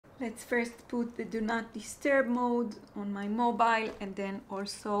Let's first put the do not disturb mode on my mobile and then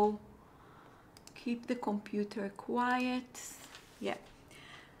also keep the computer quiet. Yeah.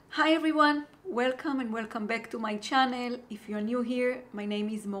 Hi everyone, welcome and welcome back to my channel. If you're new here, my name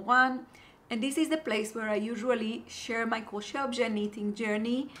is Moran and this is the place where I usually share my CrochetObjet knitting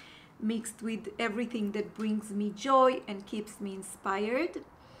journey mixed with everything that brings me joy and keeps me inspired.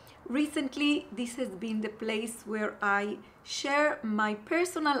 Recently, this has been the place where I share my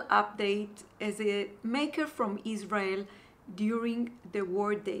personal update as a maker from Israel during the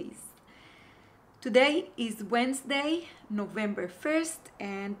war days. Today is Wednesday, November 1st,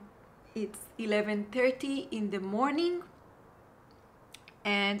 and it's 11:30 in the morning.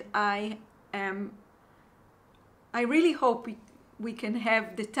 And I really hope we can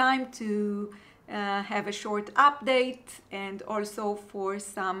have the time to have a short update, and also for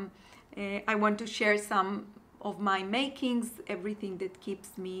some I want to share some of my makings, everything that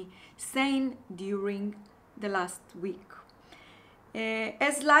keeps me sane during the last week.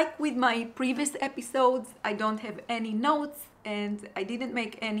 As like with my previous episodes, I don't have any notes and I didn't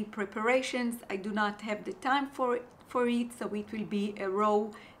make any preparations. I do not have the time for it, so it will be a raw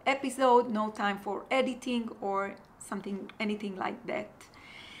episode, no time for editing or anything like that.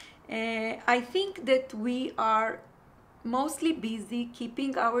 I think that we are mostly busy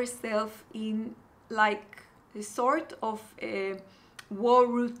keeping ourselves in like a sort of a war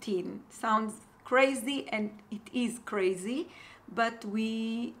routine. Sounds crazy, and it is crazy, but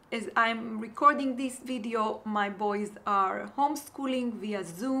as I'm recording this video, my boys are homeschooling via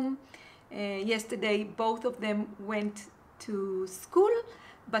Zoom. Yesterday both of them went to school,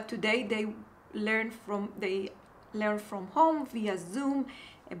 but today they learn from home via Zoom,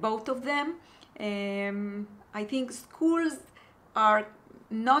 both of them. I think schools are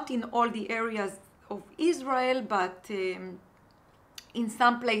not in all the areas of Israel, but in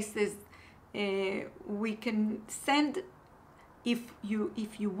some places we can send, if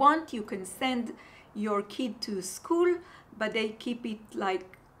you want, you can send your kid to school, but they keep it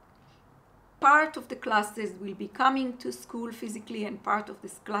like part of the classes will be coming to school physically and part of the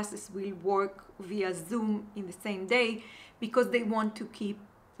classes will work via Zoom in the same day, because they want to keep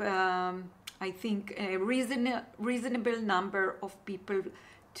I think a reasonable number of people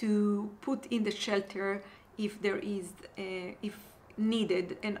to put in the shelter if if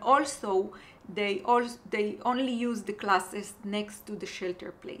needed. And also they only use the classes next to the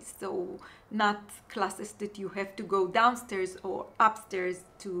shelter place, so not classes that you have to go downstairs or upstairs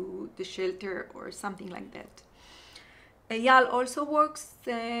to the shelter or something like that. Eyal also works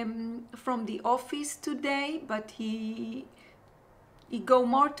from the office today, but he go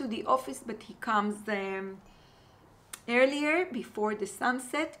more to the office, but he comes earlier before the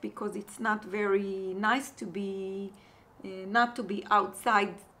sunset, because it's not very nice to be not to be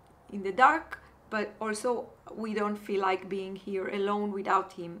outside in the dark, but also we don't feel like being here alone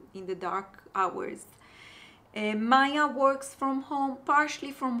without him in the dark hours. Maya works from home,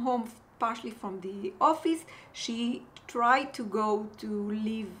 partially from home, partially from the office. She tried to go to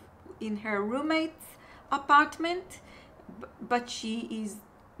live in her roommate's apartment, but she is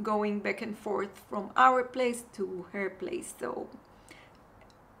going back and forth from our place to her place, so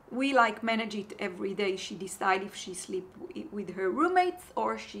we like manage it every day. She decides if she sleep with her roommates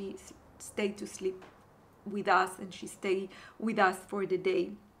or she stay to sleep with us, and she stay with us for the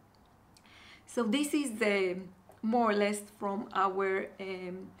day. So this is more or less from our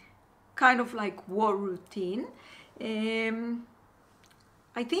kind of like war routine.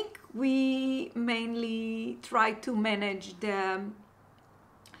 I think we mainly try to manage the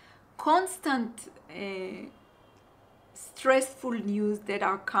constant stressful news that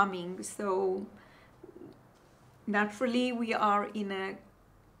are coming. So naturally we are in a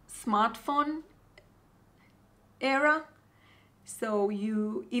smartphone era, so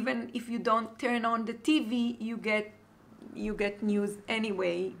even if you don't turn on the TV, you get news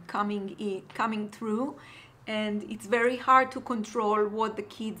anyway coming through. And it's very hard to control what the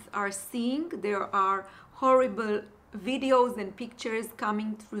kids are seeing. There are horrible videos and pictures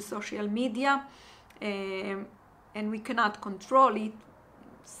coming through social media, and we cannot control it.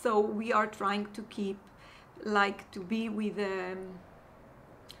 So we are trying to keep, like, to be with, in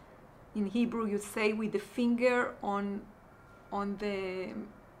Hebrew you say, with the finger on the,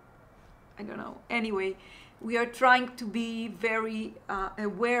 I don't know. Anyway, we are trying to be very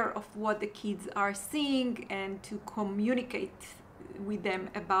aware of what the kids are seeing and to communicate with them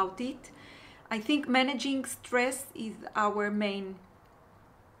about it. I think managing stress is our main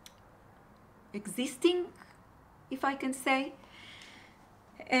existing, if I can say.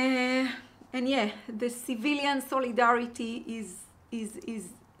 And yeah, the civilian solidarity is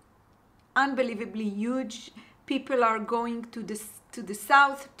unbelievably huge. People are going to the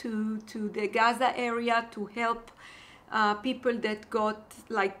south, to the Gaza area to help people that got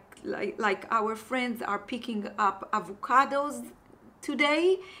like our friends are picking up avocados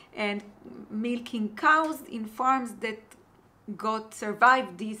today and milking cows in farms that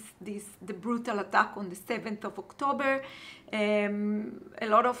survived the brutal attack on the 7th of October. A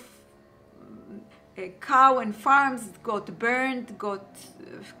lot of cow and farms got burned, got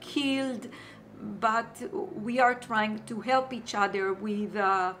killed, but we are trying to help each other with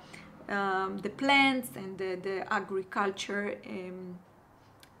the plants and the agriculture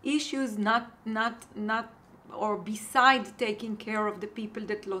issues, not or beside taking care of the people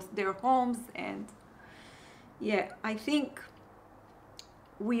that lost their homes. And yeah, I think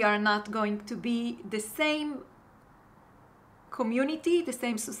we are not going to be the same community, the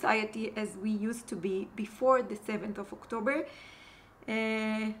same society as we used to be before the 7th of October.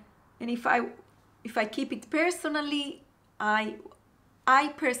 And if I keep it personally, I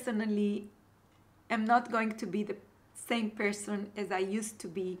personally am not going to be the same person as I used to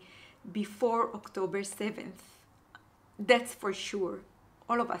be before October 7th. That's for sure.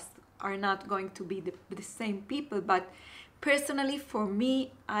 All of us are not going to be the same people, but personally for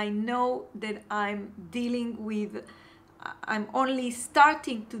me, I know that I'm only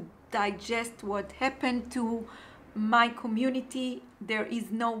starting to digest what happened to my community. There is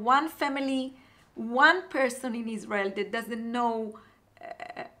no one family, one person in Israel that doesn't know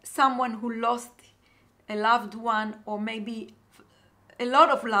someone who lost a loved one, or maybe a lot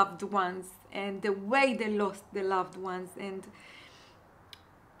of loved ones, and the way they lost the loved ones, and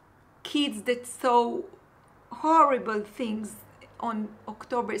kids that saw horrible things on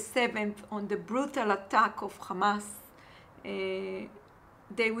October 7th, on the brutal attack of Hamas. They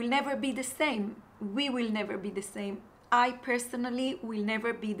will never be the same. We will never be the same. I personally will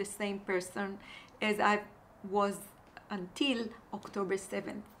never be the same person as I was until October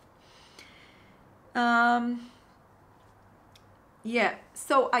 7th. Yeah,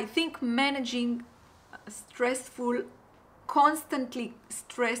 so I think managing constant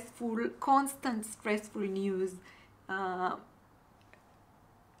stressful news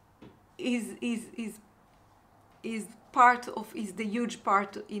is the huge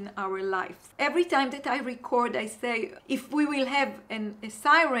part in our lives. Every time that I record, I say, if we will have a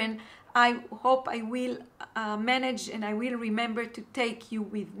siren, I hope I will manage and I will remember to take you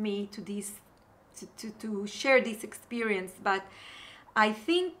with me to this, to share this experience. But I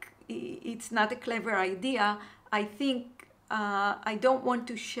think it's not a clever idea. I think I don't want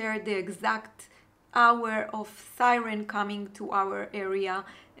to share the exact hour of siren coming to our area,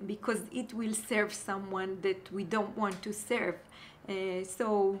 because it will serve someone that we don't want to serve.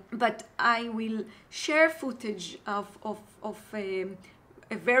 But I will share footage of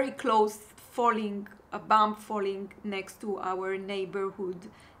a very close a bomb falling next to our neighborhood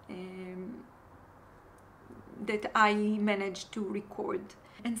that I managed to record.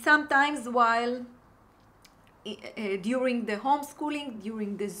 And sometimes while during the homeschooling,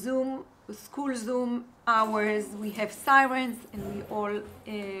 during the school Zoom hours, we have sirens and we all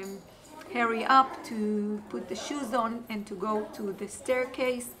hurry up to put the shoes on and to go to the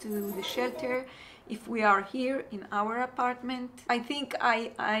staircase, to the shelter, if we are here in our apartment. I think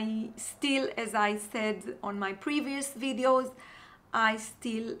I still, as I said on my previous videos, I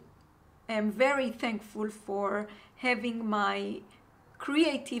still am very thankful for having my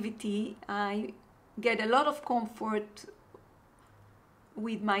creativity. I get a lot of comfort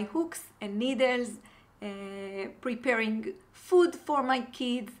with my hooks and needles, preparing food for my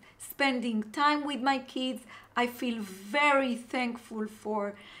kids, spending time with my kids. I feel very thankful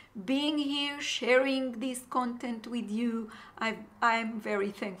for being here, sharing this content with you. I'm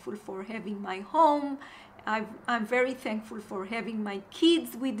very thankful for having my home. I'm very thankful for having my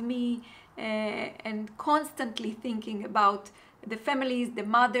kids with me, and constantly thinking about the families, the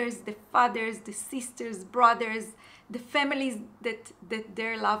mothers, the fathers, the sisters, brothers, the families that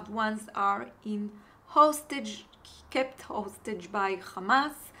their loved ones are kept hostage by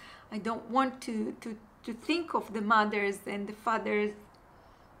Hamas. I don't want to think of the mothers and the fathers,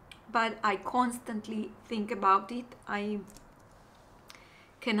 but I constantly think about it. I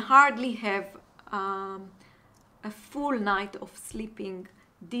can hardly have a full night of sleeping.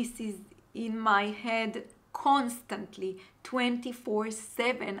 This is in my head constantly,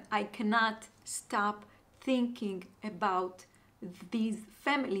 24/7. I cannot stop thinking about these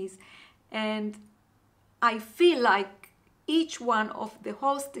families, and I feel like each one of the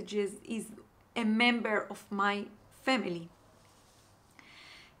hostages is a member of my family,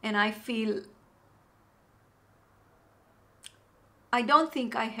 and I feel I don't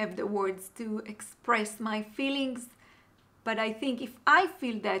think I have the words to express my feelings, but I think if I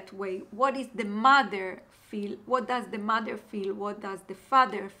feel that way, what is the mother feel? What does the mother feel? What does the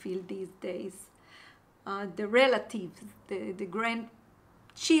father feel these days? The relatives, the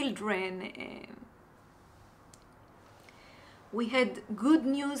grandchildren. We had good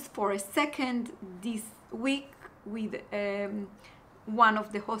news for a second this week with one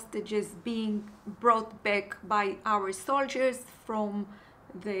of the hostages being brought back by our soldiers from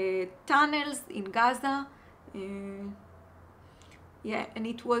the tunnels in Gaza. Yeah, and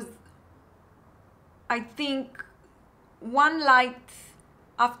it was, I think, one light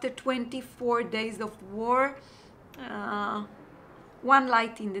after 24 days of war, one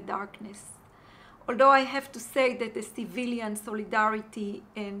light in the darkness. Although I have to say that the civilian solidarity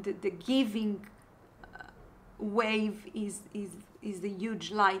and the giving wave is a huge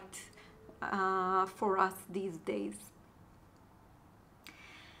light for us these days.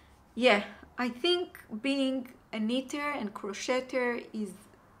 Yeah, I think being a knitter and crocheter is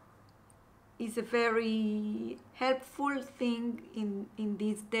a very helpful thing in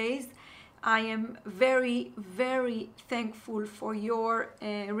these days. I am very, very thankful for your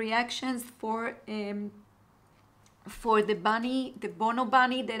reactions for the bunny, the Bono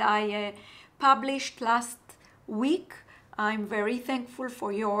bunny that I published last week. I'm very thankful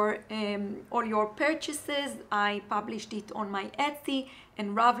for your all your purchases. I published it on my Etsy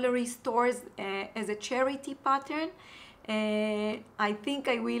and Ravelry stores as a charity pattern. I think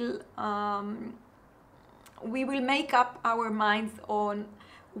I will we will make up our minds on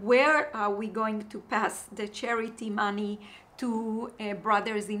where are we going to pass the charity money to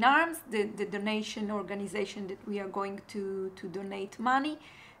Brothers in Arms, the donation organization that we are going to donate money,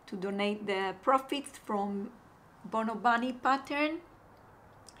 to donate the profits from Bono Bunny pattern.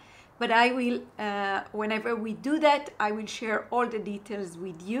 But I will, whenever we do that, I will share all the details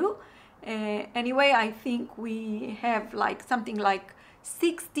with you. Anyway, I think we have like something like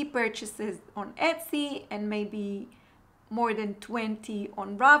 60 purchases on Etsy and maybe more than 20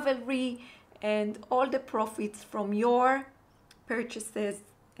 on Ravelry, and all the profits from your purchases,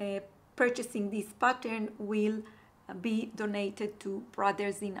 purchasing this pattern, will be donated to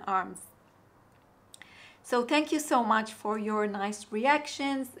Brothers in Arms. So thank you so much for your nice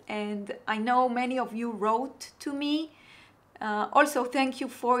reactions, and I know many of you wrote to me. Also, thank you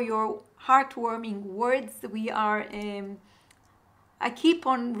for your heartwarming words. I keep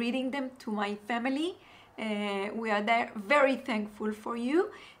on reading them to my family. We are there, very thankful for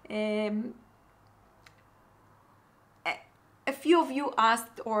you. A few of you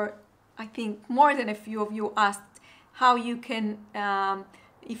asked, or I think more than a few of you asked, how you can,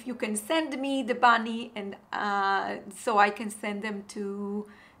 if you can send me the bunny, and so I can send them to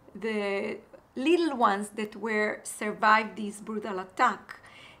the little ones that were survived this brutal attack.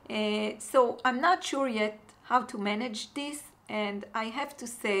 So I'm not sure yet how to manage this, and I have to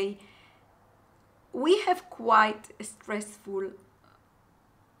say, we have quite a stressful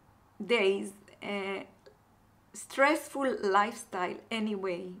days, stressful lifestyle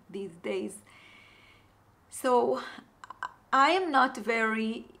anyway these days. So I am not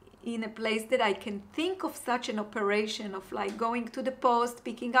very in a place that I can think of such an operation of like going to the post,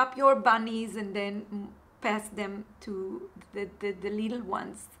 picking up your bunnies and then pass them to the little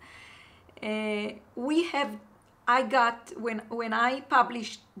ones. I got, when I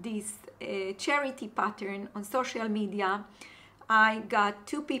published this charity pattern on social media, I got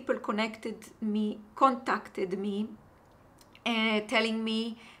 2 people contacted me, telling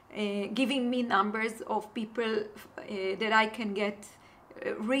me, giving me numbers of people that I can get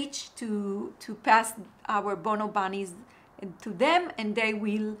reach to pass our Bono bunnies to them, and they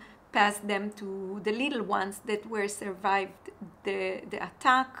will pass them to the little ones that were survived the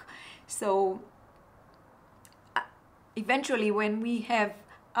attack. So eventually, when we have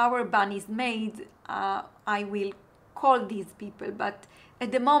our bunnies made, I will call these people. But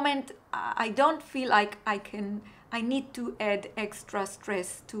at the moment, I don't feel like I need to add extra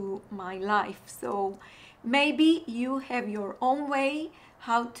stress to my life. So maybe you have your own way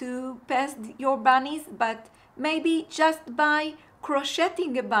how to pass your bunnies, but maybe just by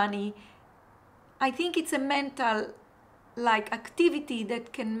crocheting a bunny, I think it's a mental like activity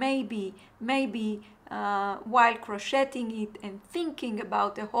that can maybe while crocheting it and thinking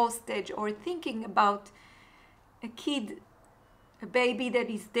about a hostage, or thinking about a kid, a baby that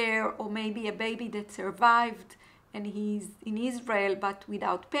is there, or maybe a baby that survived and he's in Israel but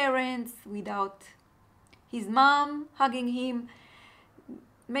without parents, without his mom hugging him.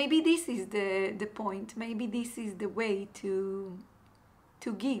 Maybe this is the point. Maybe this is the way to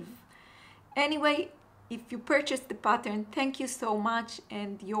give. Anyway, if you purchase the pattern, thank you so much,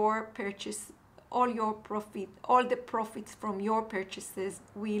 and your purchase, all the profits from your purchases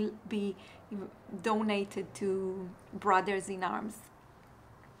will be donated to Brothers in Arms.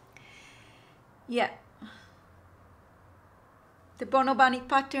 Yeah. The Bono Bunny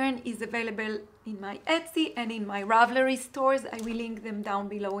pattern is available in my Etsy and in my Ravelry stores. I will link them down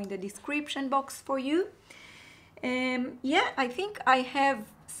below in the description box for you. Yeah, I think I have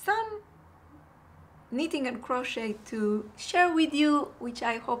some knitting and crochet to share with you, which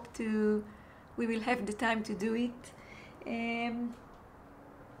I hope we will have the time to do it.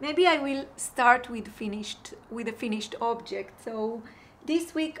 Maybe I will start with a finished object. So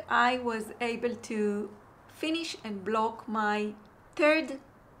this week I was able to finish and block my third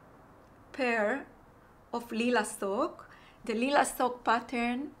pair of Lila sock. The Lila sock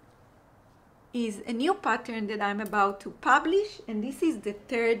pattern is a new pattern that I'm about to publish, and this is the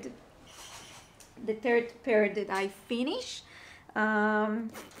third pair that I finish.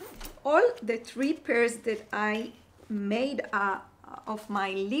 All the 3 pairs that I made of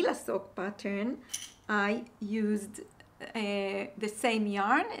my Lila sock pattern, I used the same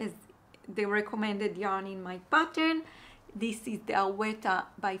yarn as the recommended yarn in my pattern. This is the Aweta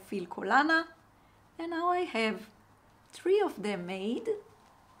by Filcolana, and now I have 3 of them made.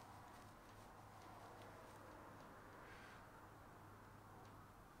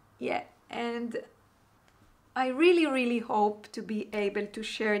 Yeah, and I really hope to be able to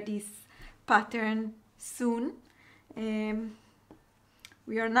share this pattern soon.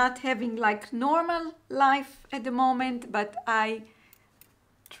 We are not having like normal life at the moment, but I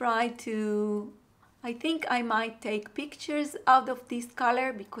think I might take pictures out of this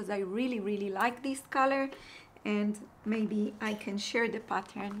color because I really like this color, and maybe I can share the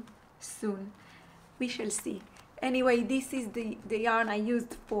pattern soon. We shall see. Anyway, this is the yarn I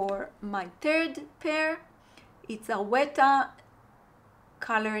used for my third pair. It's a Aweta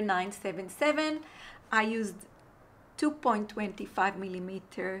color 977. I used 2.25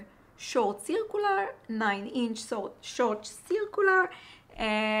 millimeter short circular, 9-inch short circular,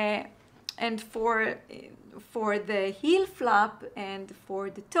 and for the heel flap and for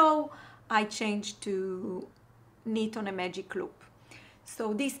the toe, I changed to knit on a magic loop.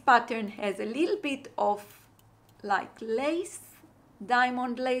 So this pattern has a little bit of like lace,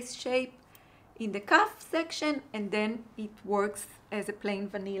 diamond lace shape in the cuff section, and then it works as a plain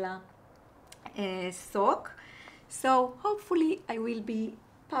vanilla sock. So hopefully I will be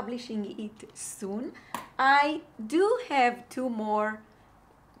publishing it soon. I do have 2 more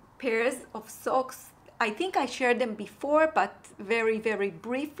pairs of socks. I think I shared them before, but very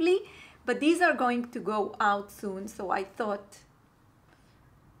briefly, but these are going to go out soon, so I thought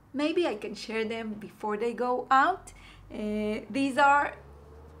maybe I can share them before they go out. These are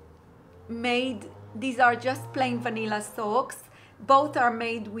just plain vanilla socks. Both are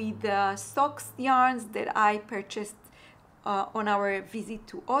made with socks yarns that I purchased on our visit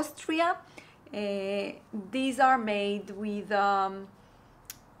to Austria. These are made with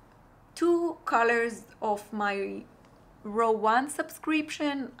 2 colors of my Row 1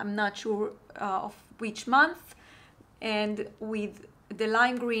 subscription. I'm not sure of which month, and with the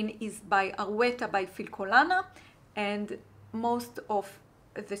lime green is by Aweta by Filcolana, and most of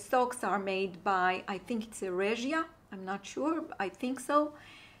the socks are made by, I think it's a Regia, I'm not sure, I think so.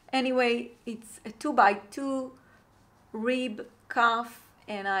 Anyway, it's a 2x2 rib cuff,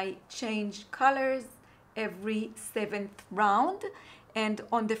 and I change colors every 7th round. And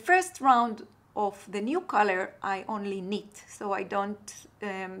on the first round of the new color, I only knit, so I don't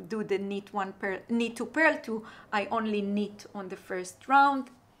do the knit to purl to. I only knit on the first round,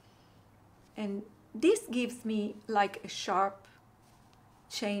 and this gives me like a sharp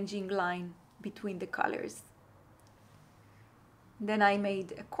changing line between the colors. Then I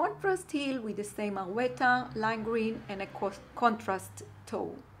made a contrast heel with the same Aweta, lime green, and a contrast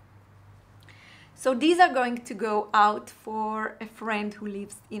toe. So these are going to go out for a friend who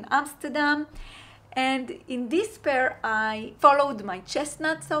lives in Amsterdam. And in this pair, I followed my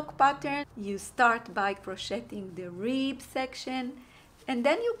chestnut sock pattern. You start by crocheting the rib section, and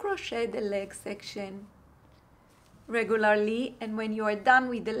then you crochet the leg section regularly. And when you are done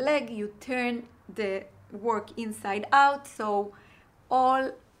with the leg, you turn the work inside out, so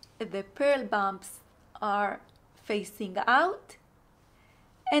all the purl bumps are facing out.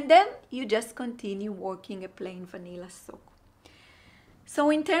 And then you just continue working a plain vanilla sock. So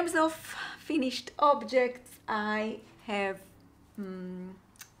in terms of finished objects, I have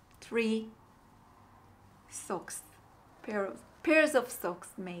 3 socks, pairs of socks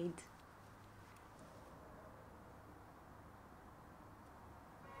made.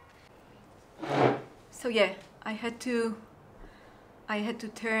 So yeah, I had to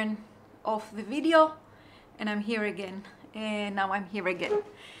turn off the video, and I'm here again, and now I'm here again.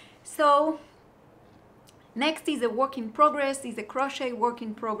 So next is a work in progress, is a crochet work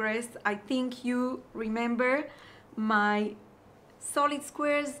in progress. I think you remember my solid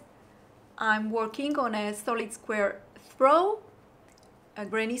squares. I'm working on a solid square throw, a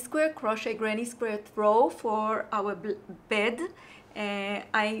granny square, crochet granny square throw for our bed.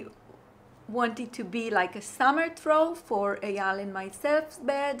 I want it to be like a summer throw for Eyal and myself's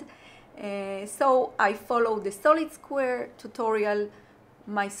bed. So I follow the solid square tutorial,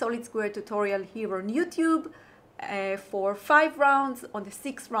 my solid square tutorial here on YouTube for 5 rounds. On the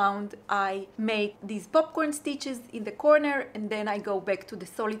 6th round I make these popcorn stitches in the corner, and then I go back to the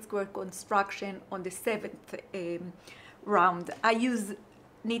solid square construction on the 7th round. I use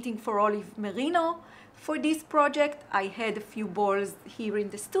Knitting for Olive Merino for this project. I had a few balls here in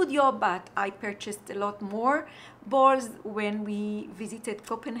the studio, but I purchased a lot more balls when we visited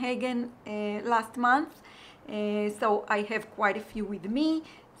Copenhagen last month. So I have quite a few with me.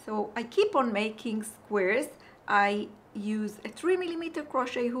 So I keep on making squares. I use a 3mm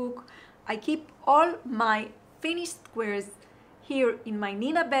crochet hook. I keep all my finished squares here in my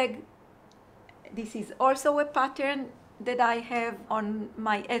Nina bag. This is also a pattern that I have on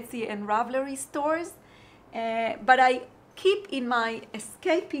my Etsy and Ravelry stores. But I keep in my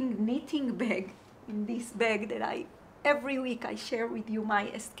escaping knitting bag, in this bag that every week I share with you, my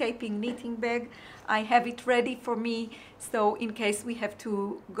escaping knitting bag. I have it ready for me, so in case we have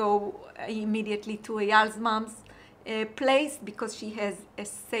to go immediately to Eyal's mom's place, because she has a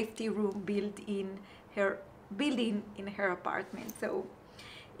safety room built in her building in her apartment. So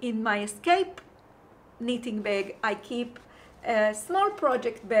in my escape knitting bag I keep a small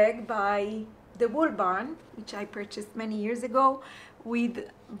project bag by the Wool Barn, which I purchased many years ago,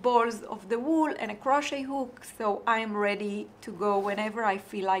 with balls of the wool and a crochet hook, so I am ready to go whenever I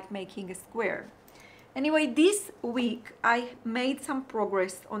feel like making a square. Anyway, this week I made some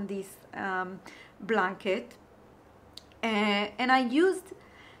progress on this blanket, and I used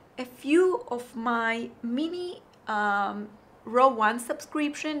a few of my mini Row 1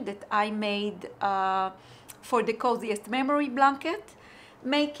 subscription that I made for the Coziest Memory blanket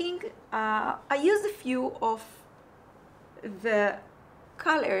making. I used a few of the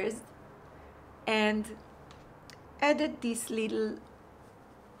colors and added this little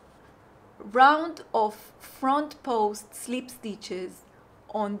round of front post slip stitches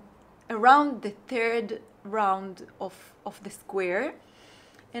on around the 3rd round of the square,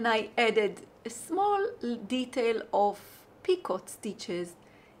 and I added a small detail of picot stitches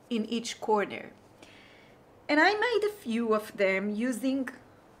in each corner. And I made a few of them using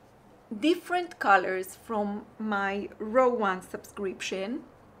different colors from my Row 1 subscription.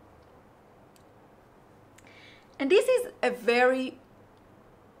 And this is a very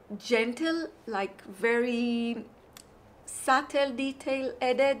gentle, like very subtle detail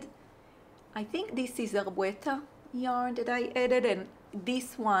added. I think this is Arbueta yarn that I added, and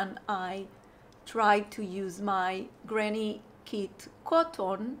this one I tried to use my Granny Kit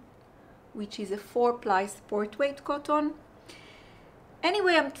cotton, which is a 4-ply sport weight cotton.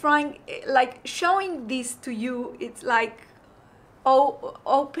 Anyway, I'm trying, like showing this to you, it's like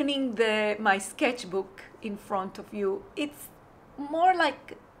opening my sketchbook in front of you. It's more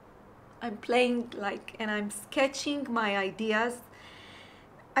like I'm playing and I'm sketching my ideas.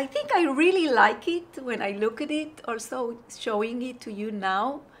 I think I really like it when I look at it, also showing it to you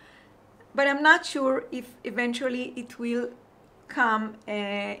now, but I'm not sure if eventually it will come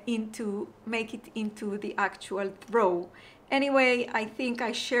make it into the actual throw. Anyway, I think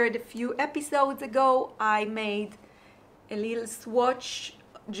I shared a few episodes ago, I made a little swatch,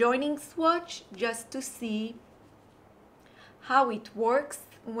 joining swatch, just to see how it works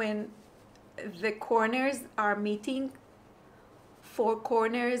when the corners are meeting. 4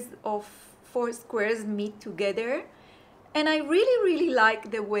 corners of 4 squares meet together, and I really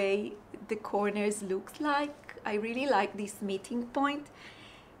like the way the corners looks like. I really like this meeting point,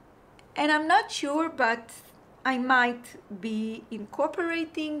 and I'm not sure, but I might be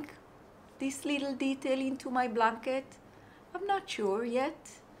incorporating this little detail into my blanket. I'm not sure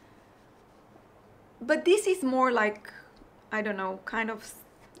yet, but this is more like, I don't know, kind of,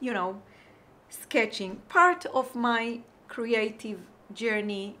 you know, sketching, part of my creative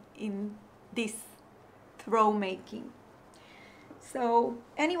journey in this throw making. So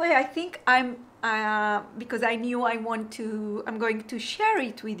anyway, I think I'm because I knew I'm going to share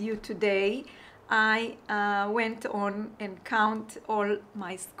it with you today, I went on and count all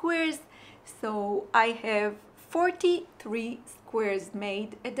my squares. So I have 43 squares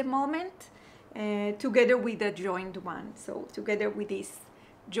made at the moment, together with a joined one, so together with this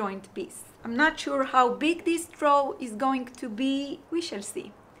joint piece. I'm not sure how big this throw is going to be, we shall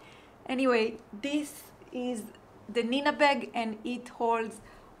see. Anyway, this is the Nina bag and it holds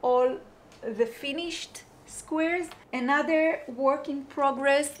all the finished squares. Another work in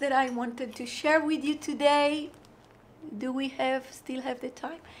progress that I wanted to share with you today. Do we still have the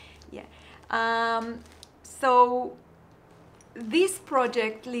time? Yeah. So this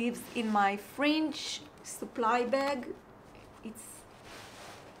project lives in my fringe supply bag. It's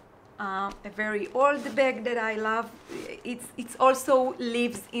a very old bag that I love. It's also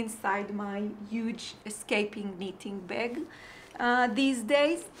lives inside my huge escaping knitting bag these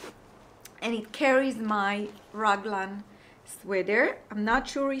days, and it carries my raglan sweater. I'm not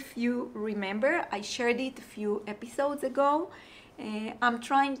sure if you remember, I shared it a few episodes ago. I'm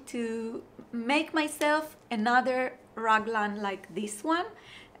trying to make myself another raglan like this one.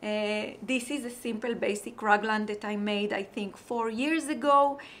 This is a simple basic raglan that I made, I think, 4 years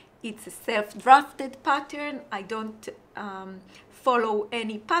ago. It's a self-drafted pattern. I don't follow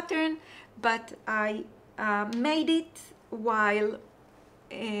any pattern, but I made it while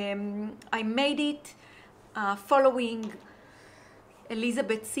I made it following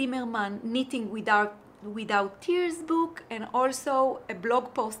Elizabeth Zimmerman Knitting Without Tears book, and also a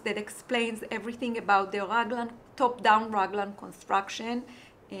blog post that explains everything about the raglan, top-down raglan construction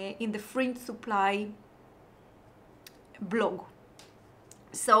in the Fringe Supply blog.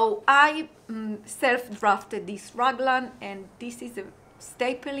 So I self-drafted this raglan, and this is a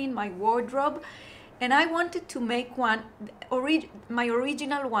staple in my wardrobe. And I wanted to make one. My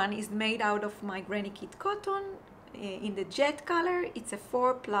original one is made out of my Granny Kit cotton in the jet color. It's a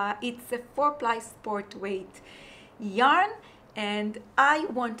 4-ply sport weight yarn, and I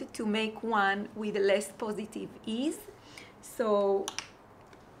wanted to make one with less positive ease. So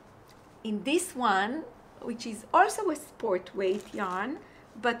in this one, which is also a sport weight yarn,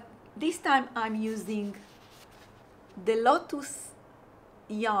 but this time I'm using the Lotus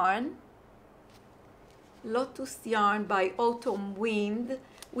yarn by Autumn Wind,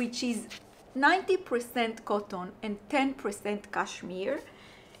 which is 90% cotton and 10% cashmere,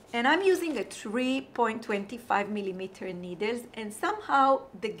 and I'm using a 3.25 millimeter needles, and somehow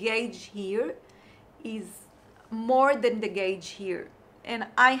the gauge here is more than the gauge here, and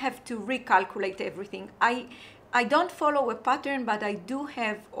I have to recalculate everything. I don't follow a pattern, but I do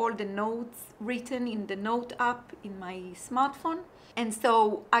have all the notes written in the note app in my smartphone, and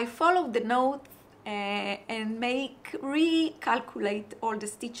so I follow the notes and recalculate all the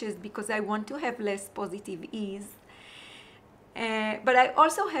stitches because I want to have less positive ease. But I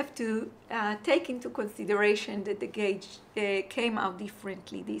also have to take into consideration that the gauge came out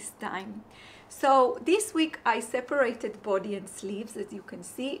differently this time. So this week I separated body and sleeves. As you can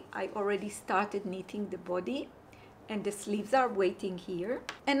see, I already started knitting the body, and the sleeves are waiting here.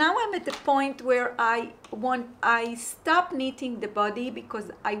 And now I'm at the point where I stop knitting the body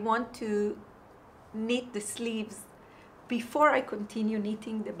because I want to knit the sleeves before I continue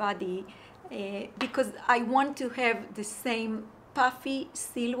knitting the body, because I want to have the same puffy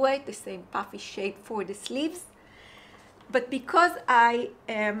silhouette, the same puffy shape for the sleeves. But because I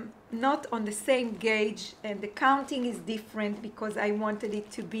am not on the same gauge and the counting is different because I wanted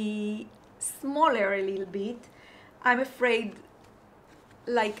it to be smaller a little bit, I'm afraid,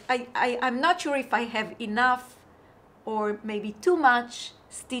 like, I'm not sure if I have enough or maybe too much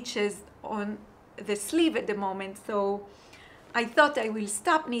stitches on the sleeve at the moment. So I thought I will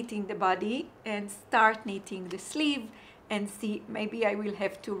stop knitting the body and start knitting the sleeve and see, maybe I will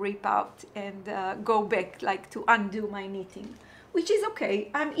have to rip out and go back, like to undo my knitting, which is okay.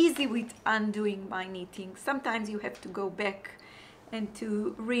 I'm easy with undoing my knitting. Sometimes you have to go back and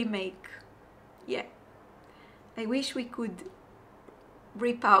to remake. Yeah. I wish we could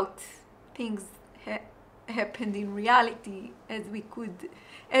rip out things happened in reality as we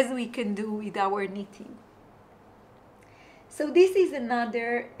can do with our knitting. So this is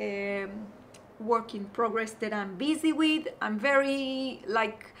another work in progress that I'm busy with. I'm very,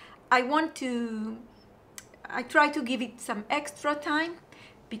 like, I try to give it some extra time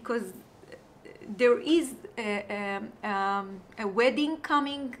because there is a wedding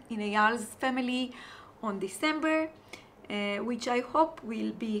coming in Eyal's family on December, which I hope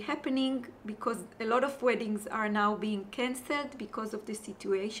will be happening because a lot of weddings are now being cancelled because of the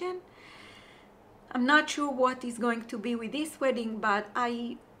situation. I'm not sure what is going to be with this wedding, but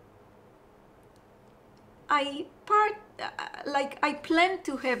I plan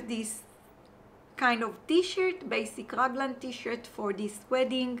to have this kind of t-shirt, basic raglan t-shirt for this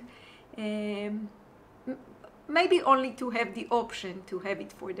wedding. maybe only to have the option to have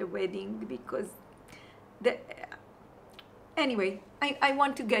it for the wedding, because anyway, I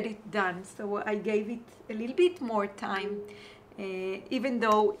want to get it done, so I gave it a little bit more time, even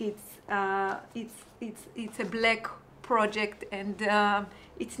though it's a black project, and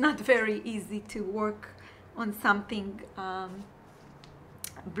it's not very easy to work on something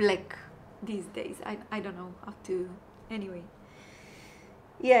black these days. I don't know how to, anyway.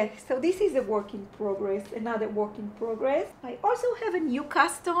 Yeah, so this is a work in progress, another work in progress. I also have a new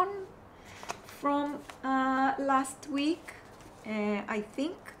cast on from last week, I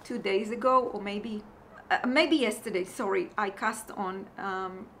think 2 days ago, or maybe yesterday, sorry. I cast on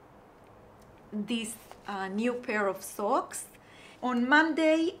this new pair of socks. On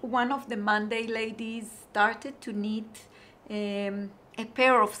Monday, one of the Monday ladies started to knit a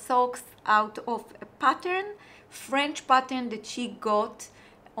pair of socks out of a pattern, French pattern that she got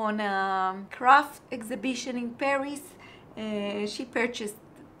on a craft exhibition in Paris. She purchased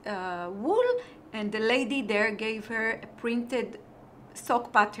wool, and the lady there gave her a printed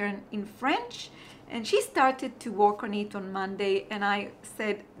sock pattern in French, and she started to work on it on Monday, and I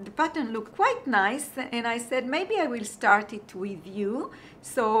said the pattern looked quite nice, and I said maybe I will start it with you.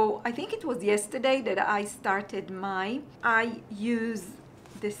 So I think it was yesterday that I started mine. I use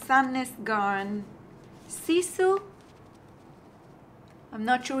the Sunless Garn Sisu. I'm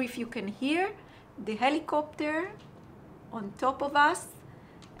not sure if you can hear the helicopter on top of us,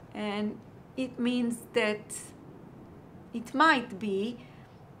 and it means that it might be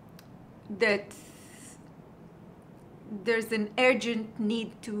that there's an urgent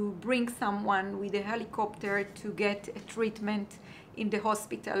need to bring someone with a helicopter to get a treatment in the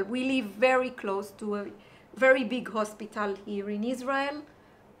hospital. We live very close to a very big hospital here in Israel,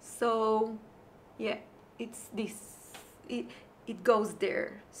 so yeah, it's this. It goes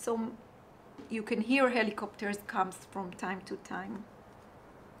there, so you can hear helicopters comes from time to time.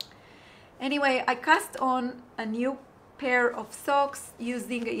 Anyway, I cast on a new pair of socks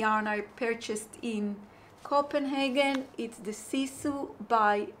using a yarn I purchased in Copenhagen. It's the Sisu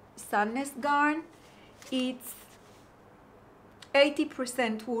by Sunless Garn. It's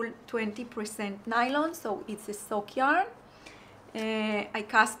 80% wool, 20% nylon, so it's a sock yarn. I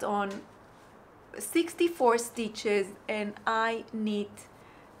cast on 64 stitches, and I knit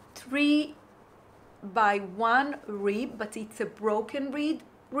 3 by 1 rib, but it's a broken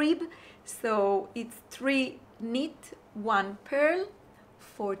rib, so it's 3 knit, 1 purl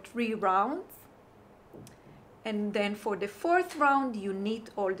for 3 rounds, and then for the 4th round you knit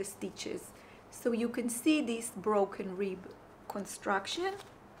all the stitches. So you can see this broken rib construction.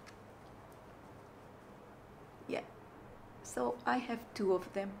 Yeah, so I have 2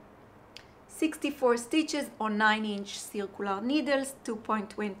 of them. 64 stitches on 9-inch circular needles,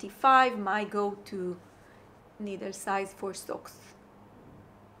 2.25, my go-to needle size for socks.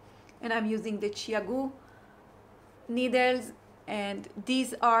 And I'm using the Chiagu needles, and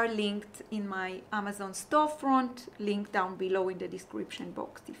these are linked in my Amazon storefront, link down below in the description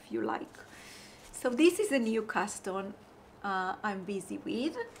box if you like. So this is a new cast on I'm busy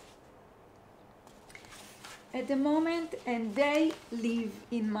with at the moment, and they live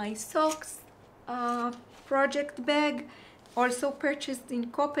in my socks project bag, also purchased in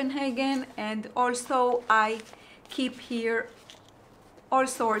Copenhagen, and also I keep here all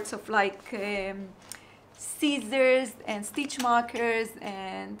sorts of like scissors and stitch markers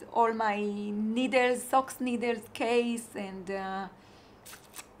and all my needles, socks needles case, and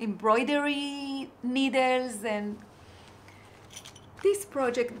embroidery needles. And this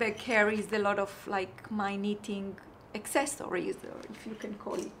project bag carries a lot of like my knitting accessories, or if you can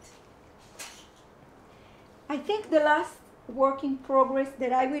call it. I think the last work in progress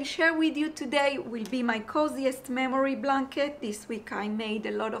that I will share with you today will be my coziest memory blanket. This week I made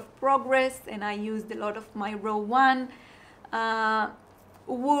a lot of progress, and I used a lot of my row 1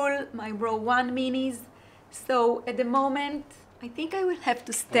 wool, my row 1 minis. So at the moment I think I will have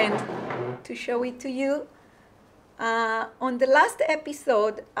to stand to show it to you. On the last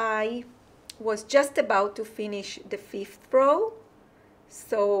episode I was just about to finish the 5th row,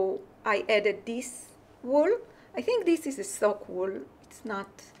 so I added this wool. I think this is a sock wool, it's not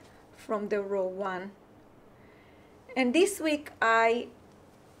from the row 1. And this week I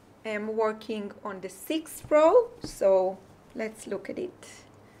am working on the 6th row, so let's look at it.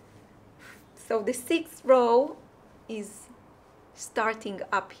 So the 6th row is starting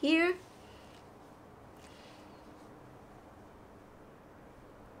up here.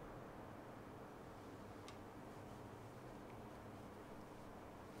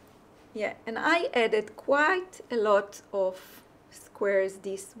 Yeah, and I added quite a lot of squares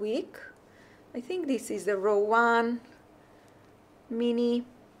this week. I think this is a row 1 mini.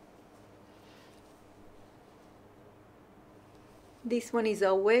 This one is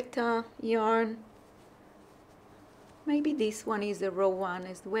a Weta yarn. Maybe this one is a row 1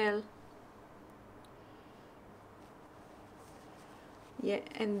 as well. Yeah,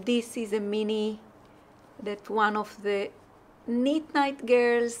 and this is a mini that one of the Knit Night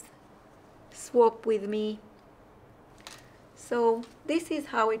girls swapped with me. So this is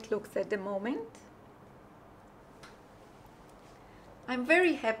how it looks at the moment. I'm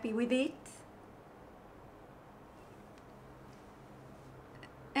very happy with it.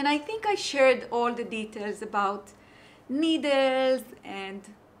 And I think I shared all the details about needles and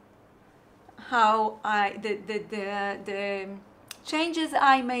how the changes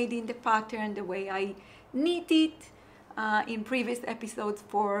I made in the pattern, the way I knit it in previous episodes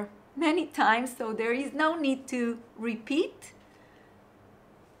for many times, so there is no need to repeat.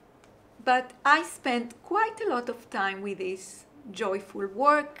 But I spent quite a lot of time with this joyful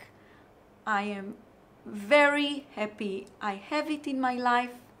work. I am very happy I have it in my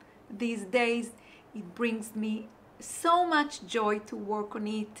life these days. It brings me so much joy to work on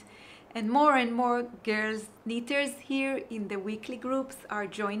it, and more girls knitters here in the weekly groups are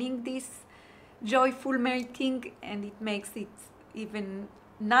joining this joyful making, and it makes it even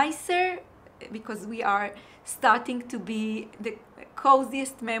nicer because we are starting to be the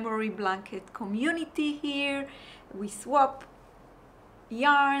coziest memory blanket community here. We swap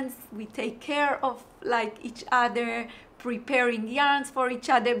yarns, we take care of like each other, preparing yarns for each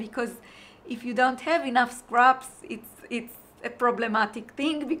other, because if you don't have enough scraps, it's a problematic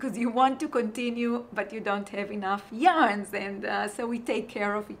thing because you want to continue but you don't have enough yarns, and so we take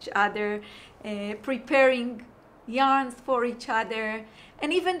care of each other, preparing yarns for each other.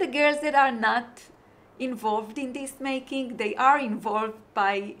 And even the girls that are not involved in this making, they are involved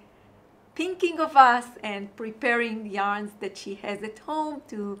by thinking of us and preparing yarns that she has at home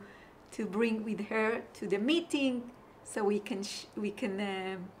to bring with her to the meeting, so we can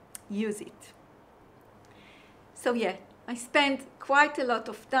use it. So yeah, I spent quite a lot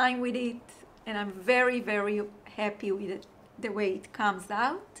of time with it, and I'm very happy with it, the way it comes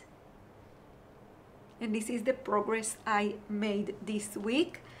out. And this is the progress I made this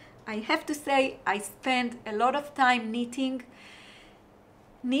week. I have to say, I spent a lot of time knitting.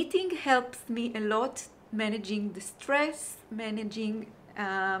 Knitting helps me a lot managing the stress, managing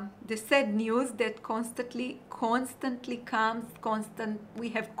the sad news that constantly comes. We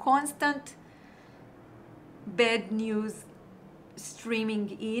have constant bad news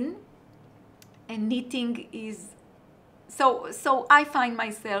streaming in, and knitting is so I find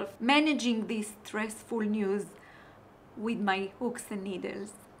myself managing this stressful news with my hooks and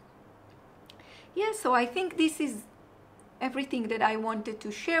needles. Yeah, so I think this is everything that I wanted to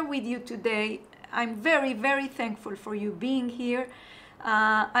share with you today. I'm very thankful for you being here.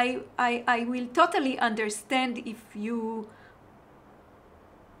 I will totally understand if you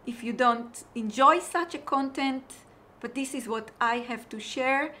don't enjoy such a content, but this is what I have to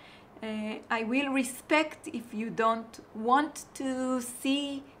share. I will respect if you don't want to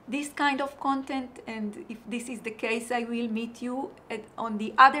see this kind of content, and if this is the case, I will meet you on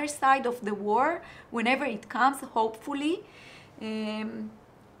the other side of the war whenever it comes, hopefully.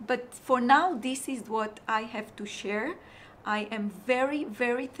 But for now, this is what I have to share. I am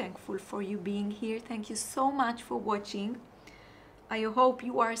very thankful for you being here. Thank you so much for watching. I hope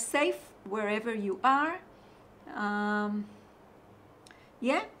you are safe wherever you are.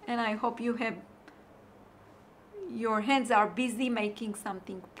 Yeah, and I hope your hands are busy making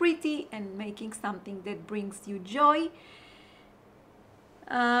something pretty and making something that brings you joy.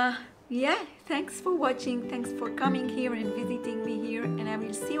 Yeah, thanks for watching. Thanks for coming here and visiting me here, and I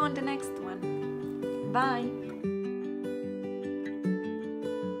will see you on the next one. Bye.